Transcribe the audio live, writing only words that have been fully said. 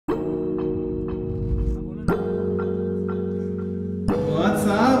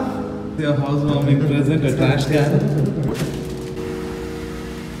your housewarming present, a trash can.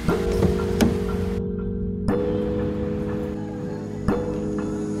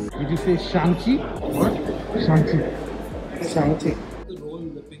 Did you say Shang-Chi? What? Shang-Chi. Shang-Chi. The roll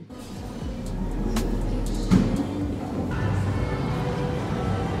in the pink.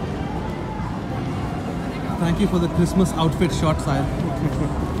 Thank you for the Christmas outfit shot, Sahil.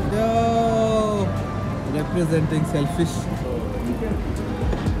 Yo, representing selfish.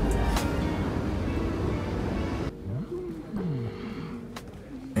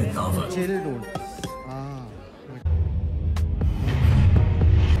 Chilled.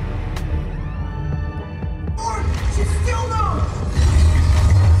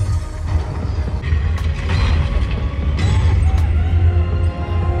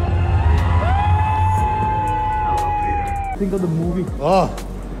 Think of the movie. Oh,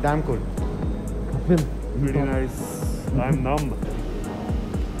 damn cool. Film. Pretty nice. I'm numb.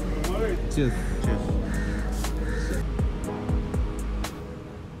 Cheers. Cheers.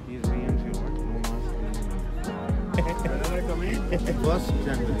 These DMs you want? No mask. When am I coming? 1st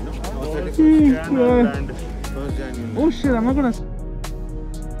January, no? First January and 1st January. Oh shit, I'm not gonna.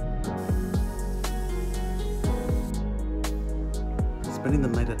 Spending the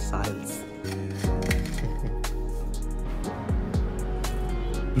night at Sahil's.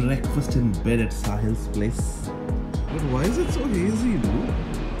 Breakfast in bed at Sahil's place. But why is it so hazy, dude?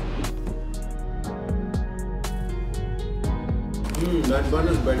 That one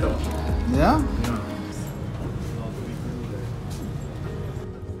is better. Yeah?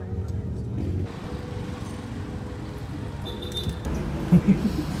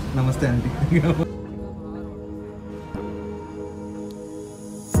 Namaste, auntie.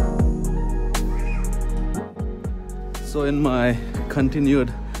 So in my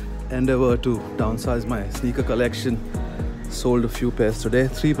continued endeavor to downsize my sneaker collection, sold a few pairs today,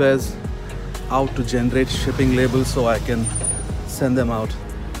 3 pairs out to generate shipping labels so I can send them out.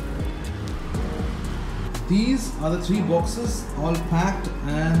 These are the 3 boxes all packed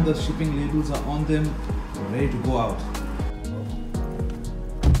and the shipping labels are on them, ready to go out.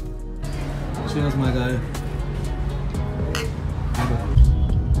 Cheers, my guy.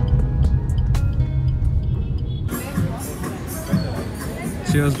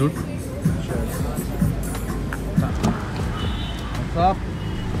 Cheers, dude. What's up?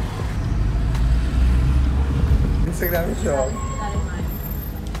 Instagram shop.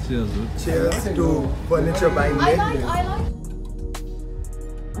 Cheers, dude. Cheers to furniture buying I like.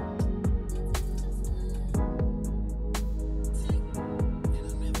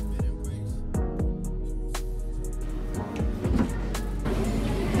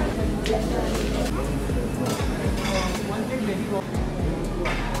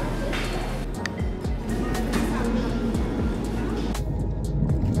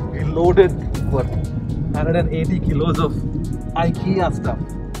 We loaded what 180 kilos of IKEA stuff.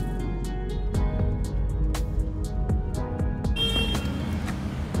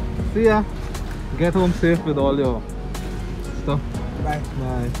 See ya. Get home safe with all your stuff. Bye.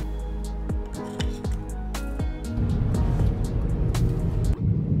 Bye.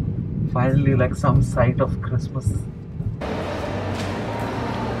 Finally, like some sight of Christmas.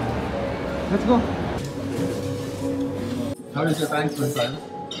 Let's go. How is your thanks, my son?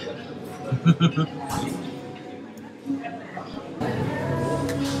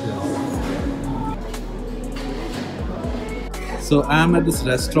 So I'm at this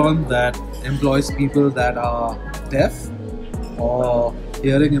restaurant that employs people that are deaf or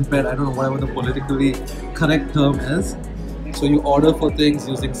hearing impaired. I don't know whatever the politically correct term is. So you order for things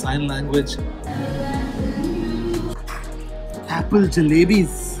using sign language. Apple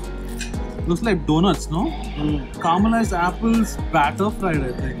jalebis. Looks like donuts, no? Caramelized apples, batter fried,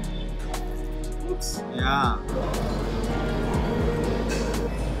 I think. Oops. Yeah.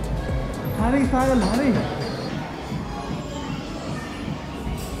 Hurry, Sahil, hurry.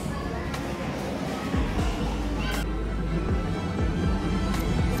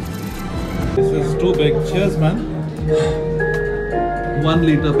 This is too big. Cheers, man. 1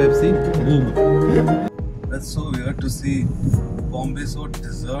 liter Pepsi. Boom. That's so weird to see Bombay so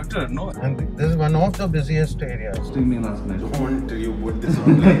deserted, no? And this is one of the busiest areas. Stream me last night. Don't you put this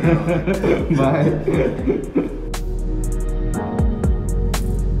online. Bye.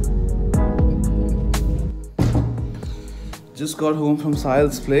 Just got home from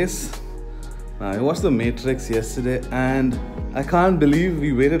Sahil's place. I watched The Matrix yesterday and I can't believe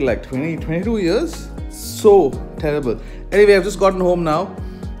we waited like 22 years. So terrible. Anyway, I've just gotten home now.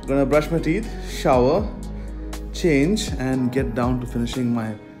 Gonna brush my teeth, shower, change and get down to finishing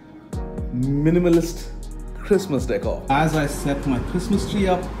my minimalist Christmas decor. As I set my Christmas tree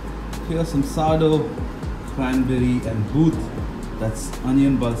up, Here's some sourdough, cranberry and booth. That's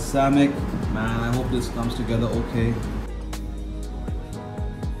onion balsamic. Man, I hope this comes together okay.